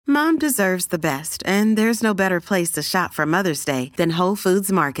Mom deserves the best, and there's no better place to shop for Mother's Day than Whole Foods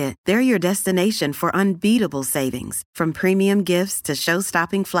Market. They're your destination for unbeatable savings, from premium gifts to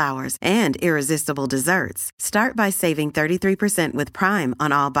show-stopping flowers and irresistible desserts. Start by saving 33% with Prime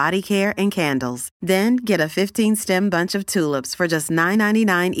on all body care and candles. Then get a 15-stem bunch of tulips for just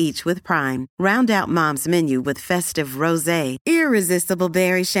 $9.99 each with Prime. Round out Mom's menu with festive rosé, irresistible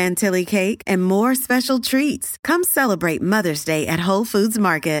berry chantilly cake, and more special treats. Come celebrate Mother's Day at Whole Foods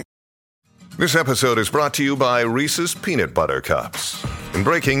Market. This episode is brought to you by Reese's Peanut Butter Cups. In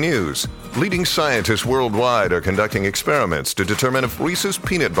breaking news, leading scientists worldwide are conducting experiments to determine if Reese's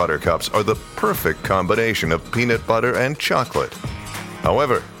Peanut Butter Cups are the perfect combination of peanut butter and chocolate.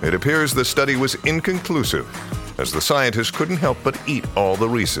 However, it appears the study was inconclusive, as the scientists couldn't help but eat all the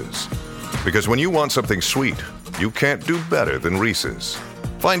Reese's. Because when you want something sweet, you can't do better than Reese's.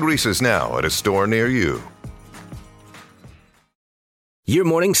 Find Reese's now at a store near you. Your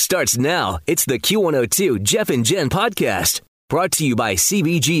morning starts now. It's the Q102 Jeff and Jen podcast, brought to you by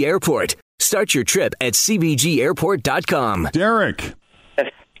CBG Airport. Start your trip at CBGAirport.com. Derek,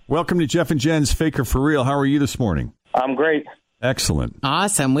 welcome to Jeff and Jen's Faker for Real. How are you this morning? I'm great. Excellent.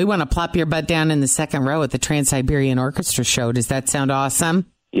 Awesome. We want to plop your butt down in the second row at the Trans-Siberian Orchestra show. Does that sound awesome?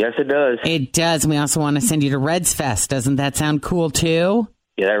 Yes, it does. It does. We also want to send you to Reds Fest. Doesn't that sound cool, too?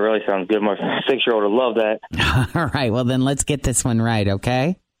 Yeah, that really sounds good. My 6-year-old would love that. All right. Well, then let's get this one right,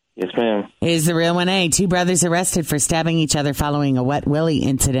 okay? Yes, ma'am. Is the real one A? Two brothers arrested for stabbing each other following a wet willy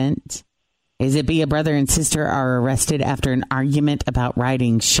incident. Is it B? A brother and sister are arrested after an argument about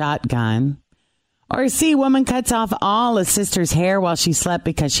riding shotgun. Or C? Woman cuts off all a sister's hair while she slept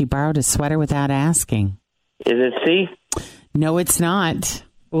because she borrowed a sweater without asking. Is it C? No, it's not.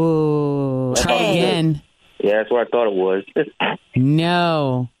 Ooh. Try again. Yeah, that's what I thought it was.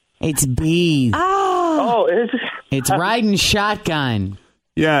 No, it's B. Oh, it's riding shotgun.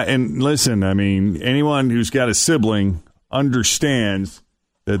 Yeah, and listen, I mean, anyone who's got a sibling understands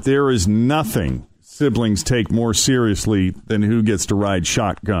that there is nothing siblings take more seriously than who gets to ride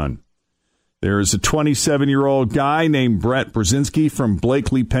shotgun. There is a 27-year-old guy named Brett Brzezinski from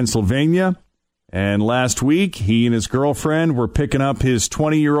Blakely, Pennsylvania. And last week, he and his girlfriend were picking up his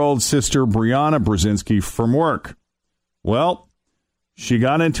 20-year-old sister, Brianna Brzezinski, from work. Well, she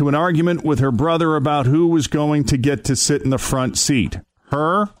got into an argument with her brother about who was going to get to sit in the front seat,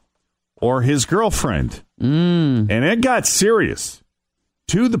 her or his girlfriend. And it got serious,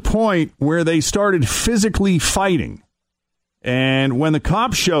 to the point where they started physically fighting. And when the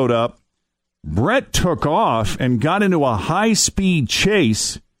cops showed up, Brett took off and got into a high-speed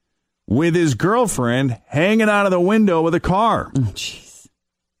chase with his girlfriend hanging out of the window of the car. Jeez.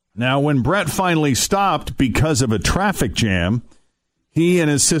 Now, when Brett finally stopped because of a traffic jam, he and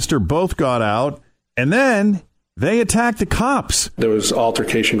his sister both got out, and then they attacked the cops. There was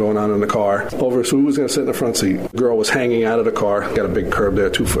altercation going on in the car over who was going to sit in the front seat. The girl was hanging out of the car. Got a big curb there,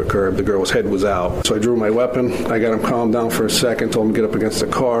 2-foot curb. The girl's head was out. So I drew my weapon. I got him calmed down for a second, told him to get up against the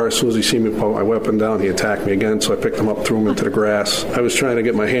car. As soon as he seen me put my weapon down, he attacked me again. So I picked him up, threw him into the grass. I was trying to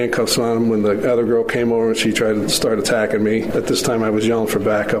get my handcuffs on him when the other girl came over and she tried to start attacking me. At this time, I was yelling for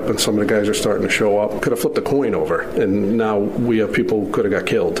backup, and some of the guys are starting to show up. Could have flipped the coin over, and now we have people who could have got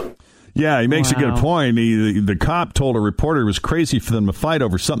killed. Yeah, he makes a good point. The cop told a reporter it was crazy for them to fight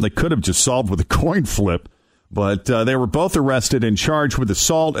over something they could have just solved with a coin flip. But they were both arrested and charged with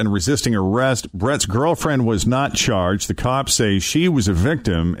assault and resisting arrest. Brett's girlfriend was not charged. The cops say she was a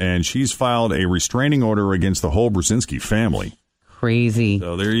victim, and she's filed a restraining order against the whole Brzezinski family. Crazy.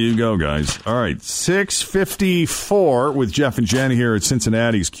 So there you go, guys. All right, 6:54 with Jeff and Jen here at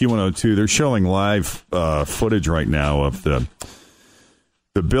Cincinnati's Q102. They're showing live footage right now of the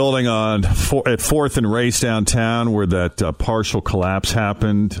building at 4th and Race downtown where that partial collapse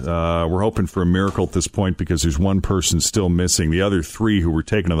happened. We're hoping for a miracle at this point because there's one person still missing. The other 3 who were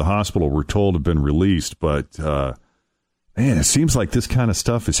taken to the hospital were told have been released. But, man, it seems like this kind of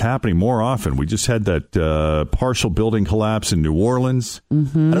stuff is happening more often. We just had that partial building collapse in New Orleans.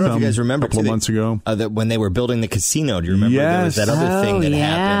 Mm-hmm. I don't know if you guys remember a couple of months ago. That when they were building the casino, do you remember there was that other thing that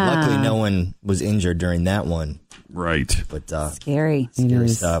happened? Luckily, no one was injured during that one. Right. But scary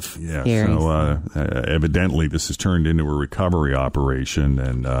stuff. Yeah. Scary. So evidently this has turned into a recovery operation,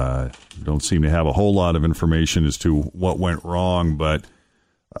 and don't seem to have a whole lot of information as to what went wrong. But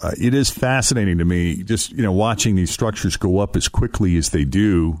it is fascinating to me just, watching these structures go up as quickly as they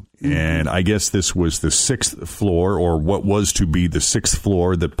do. Mm-hmm. And I guess this was the 6th floor, or what was to be the 6th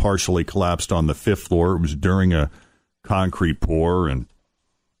floor, that partially collapsed on the 5th floor. It was during a concrete pour, and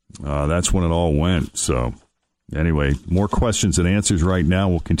that's when it all went. So anyway, more questions and answers right now.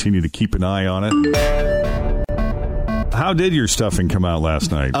 We'll continue to keep an eye on it. how did your stuffing come out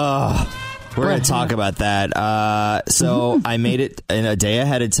last night? We're going to talk about that. So I made it in a day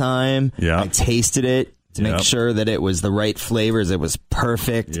ahead of time. Yeah. I tasted it to make sure that it was the right flavors. It was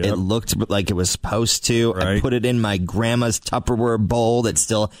perfect. It looked like it was supposed to. Right. I put it in my grandma's Tupperware bowl that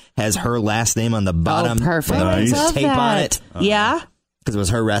still has her last name on the bottom. Oh, perfect. Nice. I love Tape on it. Yeah. Because it was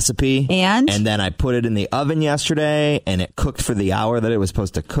her recipe. And then I put it in the oven yesterday, and it cooked for the hour that it was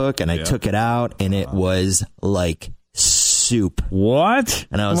supposed to cook, and I took it out, and it was like soup. What?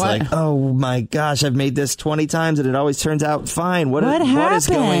 And I was like, oh my gosh, I've made this 20 times and it always turns out fine. What is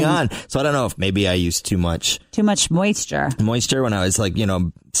going on? So I don't know if maybe I used too much moisture when I was like,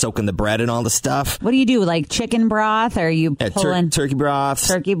 soaking the bread and all the stuff. What do you do? Like chicken broth? Or are you pulling turkey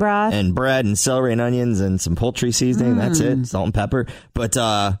broth and bread and celery and onions and some poultry seasoning. That's it. Salt and pepper. But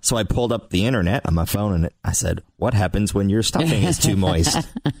so I pulled up the internet on my phone and I said, what happens when your stuffing is too moist?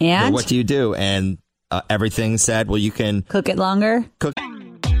 And what do you do? And everything said, well, you can cook it longer.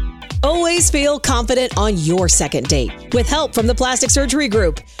 Always feel confident on your second date. With help from the Plastic Surgery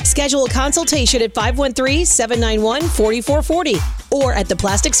Group. Schedule a consultation at 513-791-4440 or at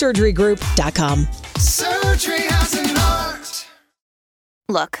theplasticsurgerygroup.com. Surgery has an art.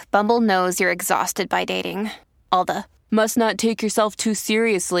 Look, Bumble knows you're exhausted by dating. All the must not take yourself too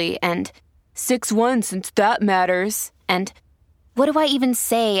seriously and 6'1" since that matters. And what do I even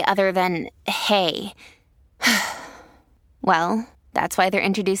say other than, hey? Well, that's why they're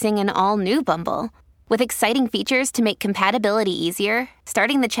introducing an all-new Bumble. With exciting features to make compatibility easier,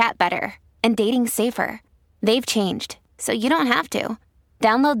 starting the chat better, and dating safer. They've changed, so you don't have to.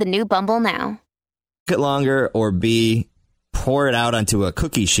 Download the new Bumble now. Cook it longer, or B, pour it out onto a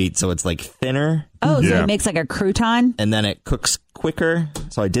cookie sheet so it's like thinner. Oh, so it makes like a crouton? And then it cooks quicker.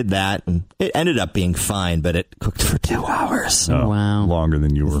 So I did that, and it ended up being fine, but it cooked for 2 hours. Oh, wow. Longer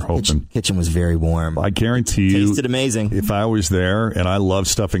than you were hoping. Kitchen was very warm. I guarantee you. Tasted amazing. If I was there, and I love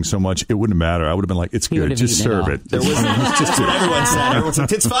stuffing so much, it wouldn't matter. I would have been like, it's good. Just serve it. There was just what everyone said. Everyone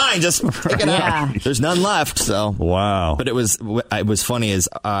said, it's fine. Just pick it out. There's none left. So wow. But it was funny as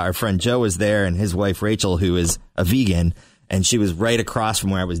our friend Joe was there, and his wife Rachel, who is a vegan, and she was right across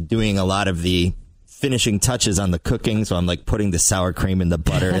from where I was doing a lot of the finishing touches on the cooking. So I'm like putting the sour cream in the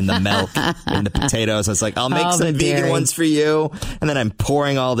butter and the milk and the potatoes. I was like, I'll make some vegan ones for you. And then I'm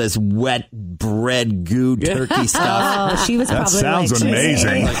pouring all this wet bread goo turkey stuff. Oh, she was that probably sounds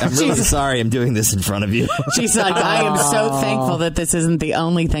amazing. I'm really sorry I'm doing this in front of you. She's like, I am so thankful that this isn't the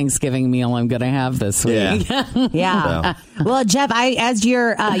only Thanksgiving meal I'm going to have this week. Yeah. Well, Jeff, as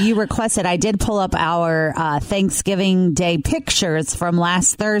you requested, I did pull up our Thanksgiving Day pictures from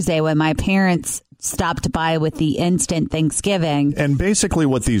last Thursday when my parents stopped by with the instant Thanksgiving. And basically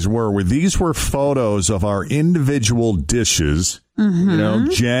what these were photos of our individual dishes.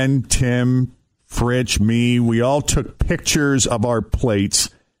 Mm-hmm. Jen, Tim, Fritch, me, we all took pictures of our plates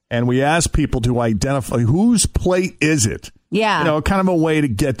and we asked people to identify whose plate is it. Yeah. Kind of a way to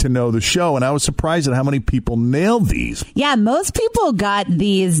get to know the show. And I was surprised at how many people nailed these. Yeah, most people got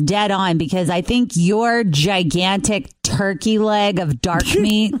these dead on because I think your gigantic turkey leg of dark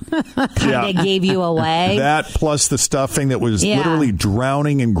meat kind of gave you away. That plus the stuffing that was literally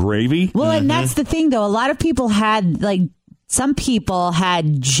drowning in gravy. Well, and that's the thing, though. A lot of people had, some people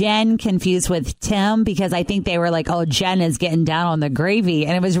had Jen confused with Tim because I think they were like, oh, Jen is getting down on the gravy.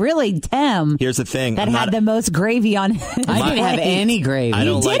 And it was really Tim. Here's the thing. That had the most gravy on it. I didn't have any gravy. I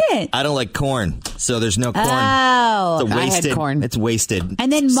don't like corn. So there's no corn. Oh. It's wasted. I had corn. It's wasted. And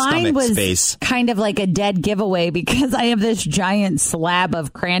then mine was space. kind of like a dead giveaway because I have this giant slab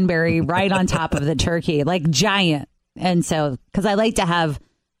of cranberry right on top of the turkey, like giant. And so, because I like to have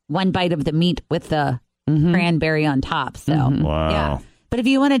one bite of the meat with the cranberry on top. So, wow. Yeah. But if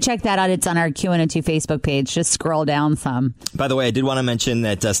you want to check that out, it's on our Q102 Facebook page. Just scroll down some. By the way, I did want to mention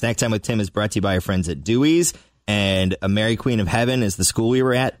that Snack Time with Tim is brought to you by our friends at Dewey's. And a Mary Queen of Heaven is the school we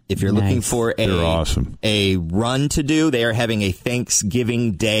were at. If you're looking for a run to do, they are having a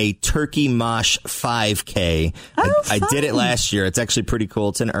Thanksgiving Day Turkey Mosh 5K. I did it last year. It's actually pretty cool.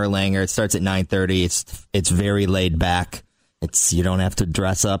 It's in Erlanger. It starts at 9:30. It's very laid back. You don't have to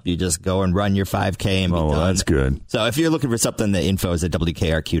dress up. You just go and run your 5K and be done. That's good. So if you're looking for something, the info is at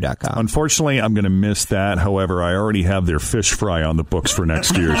WKRQ.com. Unfortunately, I'm going to miss that. However, I already have their fish fry on the books for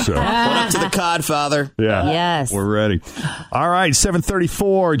next year. So what up to the cod, Father? Yeah. Yes. We're ready. All right,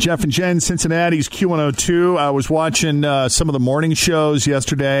 7:34. Jeff and Jen, Cincinnati's Q102. I was watching some of the morning shows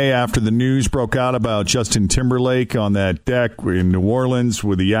yesterday after the news broke out about Justin Timberlake on that deck in New Orleans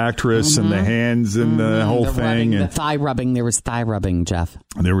with the actress and the hands and the whole thing. The thigh rubbing. There was thigh rubbing, Jeff.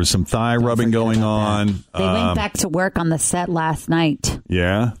 There was some thigh rubbing going on. They went back to work on the set last night.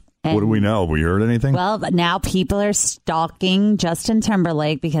 Yeah. And, what do we know? Have we heard anything? Well, but now people are stalking Justin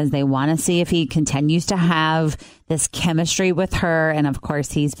Timberlake because they want to see if he continues to have this chemistry with her. And of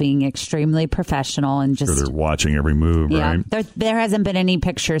course, he's being extremely professional and just. Sure, they're watching every move, right? There hasn't been any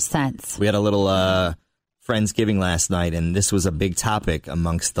pictures since. We had a little Friendsgiving last night, and this was a big topic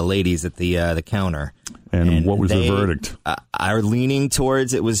amongst the ladies at the counter. And what was the verdict? Are leaning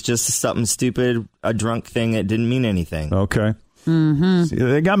towards it was just something stupid, a drunk thing that didn't mean anything. Okay. Mm-hmm. See,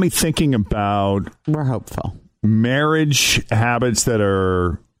 they got me thinking about we're hopeful marriage habits that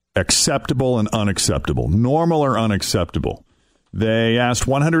are acceptable and unacceptable, normal or unacceptable. They asked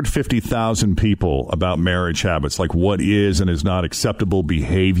 150,000 people about marriage habits, like what is and is not acceptable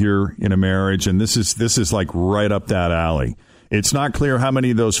behavior in a marriage. And this is like right up that alley. It's not clear how many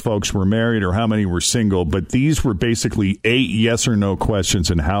of those folks were married or how many were single, but these were basically 8 yes or no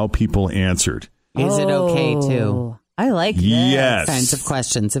questions and how people answered. Is it okay to? I like this. Yes. Kinds of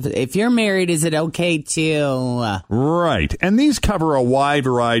questions. If you're married, is it okay to? Right. And these cover a wide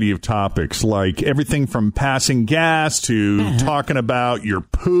variety of topics, like everything from passing gas to talking about your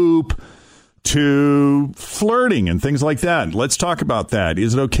poop to flirting and things like that. Let's talk about that.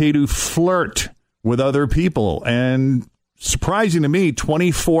 Is it okay to flirt with other people? And surprising to me,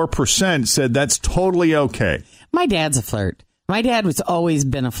 24% said that's totally okay. My dad's a flirt. My dad has always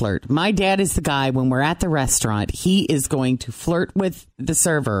been a flirt. My dad is the guy, when we're at the restaurant, he is going to flirt with the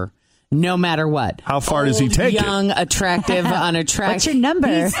server no matter what. How far does he take young, it? Attractive, unattractive. What's your number?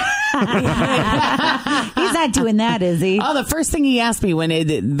 He's not doing that, is he? Oh, the first thing he asked me when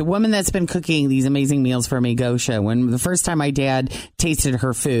the woman that's been cooking these amazing meals for me, Gosha, when the first time my dad tasted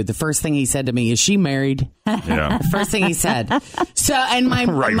her food, the first thing he said to me, is she married? Yeah. The first thing he said. So, and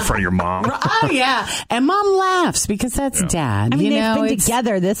right in front of your mom. Oh, yeah. And mom laughs because that's dad. I mean, they've been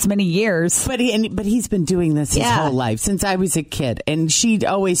together this many years. But he's been doing this his whole life, since I was a kid. And she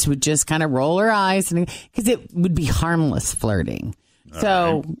always would just kind of roll her eyes because it would be harmless flirting.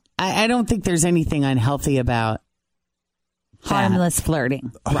 So I don't think there's anything unhealthy about harmless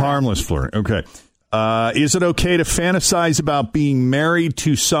flirting. Harmless flirting. Okay. Is it okay to fantasize about being married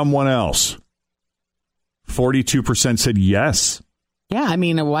to someone else? 42% said yes. Yeah, I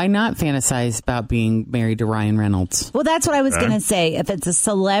mean, why not fantasize about being married to Ryan Reynolds? Well, that's what I was going to say. If it's a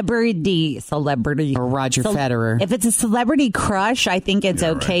celebrity, or Roger Federer. If it's a celebrity crush, I think it's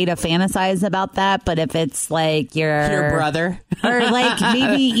okay to fantasize about that. But if it's like your brother, or like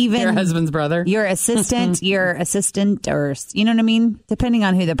maybe even your husband's brother, your assistant, or you know what I mean? Depending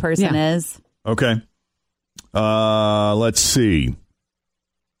on who the person is. Okay. Let's see.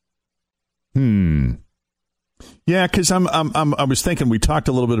 Yeah, because I was thinking, we talked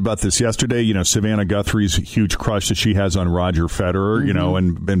a little bit about this yesterday. You know, Savannah Guthrie's huge crush that she has on Roger Federer, you know,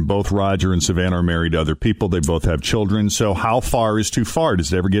 and both Roger and Savannah are married to other people. They both have children. So how far is too far?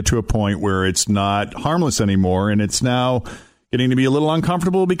 Does it ever get to a point where it's not harmless anymore and it's now getting to be a little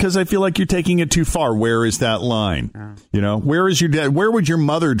uncomfortable because I feel like you're taking it too far? Where is that line? You know, where is your dad? Where would your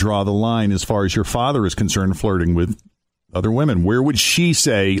mother draw the line as far as your father is concerned, flirting with other women? Where would she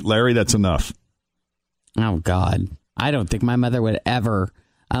say, Larry, that's enough? Oh, God. I don't think my mother would ever,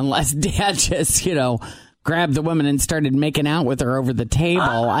 unless Dad just, grabbed the woman and started making out with her over the table.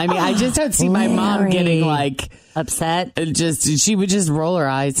 I mean, I just don't see my mom getting, upset. She would just roll her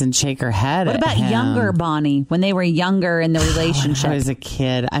eyes and shake her head. What about younger Bonnie, when they were younger in the relationship? I was a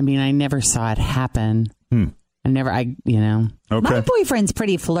kid. I mean, I never saw it happen. Okay. My boyfriend's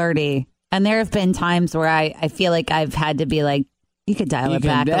pretty flirty. And there have been times where I feel like I've had to be like, you could dial it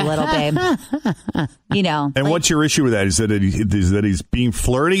back a little, babe. And what's your issue with that? Is that he's being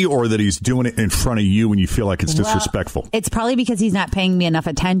flirty, or that he's doing it in front of you and you feel like it's disrespectful? It's probably because he's not paying me enough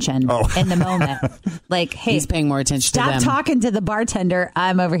attention in the moment. Like, hey, he's paying more attention to them. Stop talking to the bartender.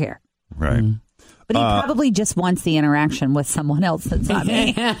 I'm over here. Right. But he probably just wants the interaction with someone else that's not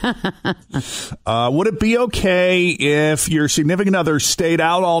me. Would it be okay if your significant other stayed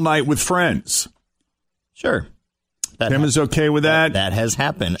out all night with friends? Sure. Tim is okay with that? That has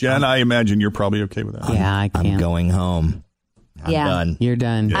happened. Jen, I imagine you're probably okay with that. Yeah, I can't. I'm going home. I'm done. You're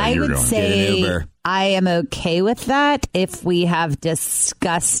done. Yeah, I would say I am okay with that if we have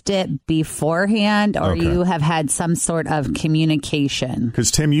discussed it beforehand or you have had some sort of communication.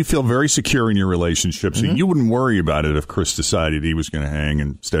 Because, Tim, you feel very secure in your relationship, so you wouldn't worry about it if Chris decided he was going to hang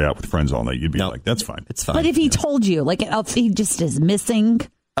and stay out with friends all night. You'd be like, that's fine. It's fine. But if he told you, like, if he just is missing.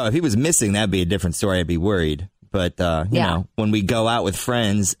 Oh, if he was missing, that'd be a different story. I'd be worried. But, you know, when we go out with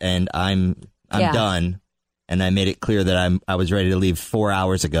friends and I'm done and I made it clear that I was ready to leave 4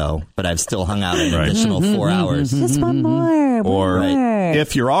 hours ago, but I've still hung out an additional 4 hours. Just one more. Or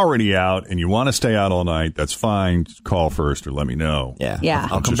if you're already out and you want to stay out all night, that's fine. Just call first or let me know. Yeah.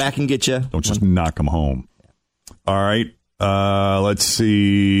 I'll come back and get you. Don't just knock them home. All right. Let's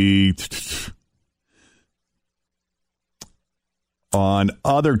see. On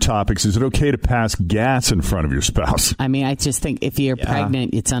other topics, is it okay to pass gas in front of your spouse? I mean, I just think if you're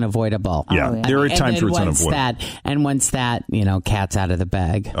pregnant, it's unavoidable. Yeah, there are times where it's unavoidable. Once that, cat's out of the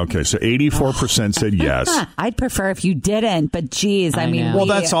bag. Okay, so 84% said yes. I'd prefer if you didn't, but geez, I mean, well,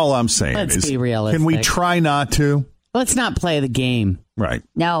 that's all I'm saying. Let's be realistic. Can we try not to? Let's not play the game. Right.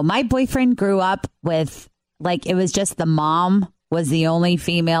 No, my boyfriend grew up with, it was just the mom was the only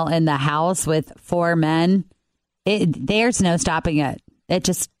female in the house with 4 men. There's no stopping it.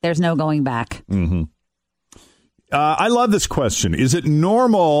 There's no going back. Mm-hmm. I love this question. Is it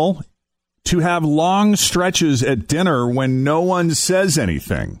normal to have long stretches at dinner when no one says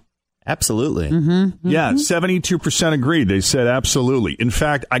anything? Absolutely. Mm-hmm. Mm-hmm. Yeah, 72% agreed. They said absolutely. In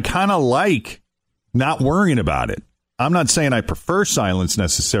fact, I kind of like not worrying about it. I'm not saying I prefer silence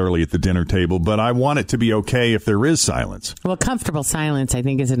necessarily at the dinner table, but I want it to be okay if there is silence. Well, comfortable silence, I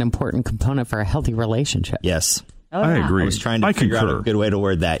think, is an important component for a healthy relationship. Yes. I agree. I was trying to figure out a good way to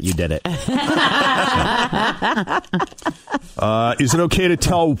word that. You did it. Is it okay to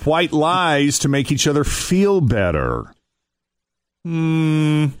tell white lies to make each other feel better? Here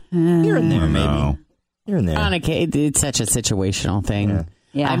and there, maybe. Here and there. It's such a situational thing.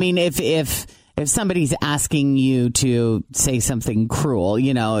 Yeah. I mean, if somebody's asking you to say something cruel,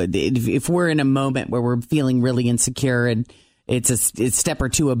 if we're in a moment where we're feeling really insecure and it's a step or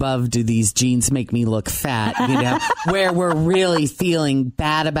two above, do these jeans make me look fat? Where we're really feeling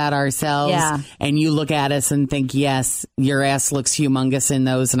bad about ourselves. Yeah. And you look at us and think, yes, your ass looks humongous in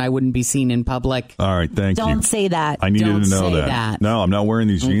those and I wouldn't be seen in public. All right, thank you. Don't say that. I needed Don't to know say that. No, I'm not wearing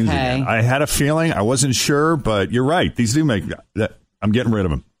these jeans again. I had a feeling. I wasn't sure, but you're right. These do make that. I'm getting rid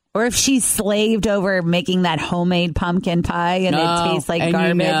of them. Or if she's slaved over making that homemade pumpkin pie and it tastes like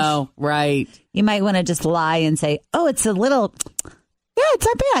garbage. Right. You might want to just lie and say, oh, it's a little, it's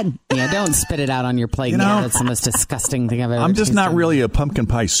not bad. Yeah, don't spit it out on your plate. That's the most disgusting thing I've ever I'm just tasted. not really a pumpkin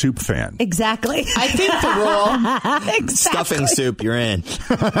pie soup fan. Exactly. I think the rule. Stuffing soup, you're in.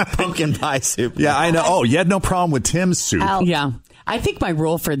 Pumpkin pie soup. Yeah, I know. Oh, you had no problem with Tim's soup. Yeah. I think my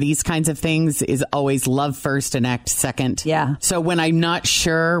rule for these kinds of things is always love first and act second. Yeah. So when I'm not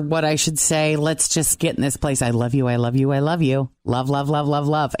sure what I should say, let's just get in this place. I love you. I love you. I love you. Love, love, love, love,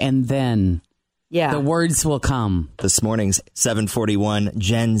 love. And then the words will come. This morning's 741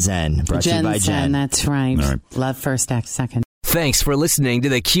 Gen Zen, brought to you by Jen. That's right. Love first, act second. Thanks for listening to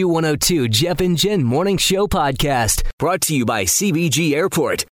the Q102 Jeff and Jen Morning Show podcast, brought to you by CBG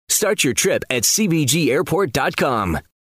Airport. Start your trip at CBGAirport.com.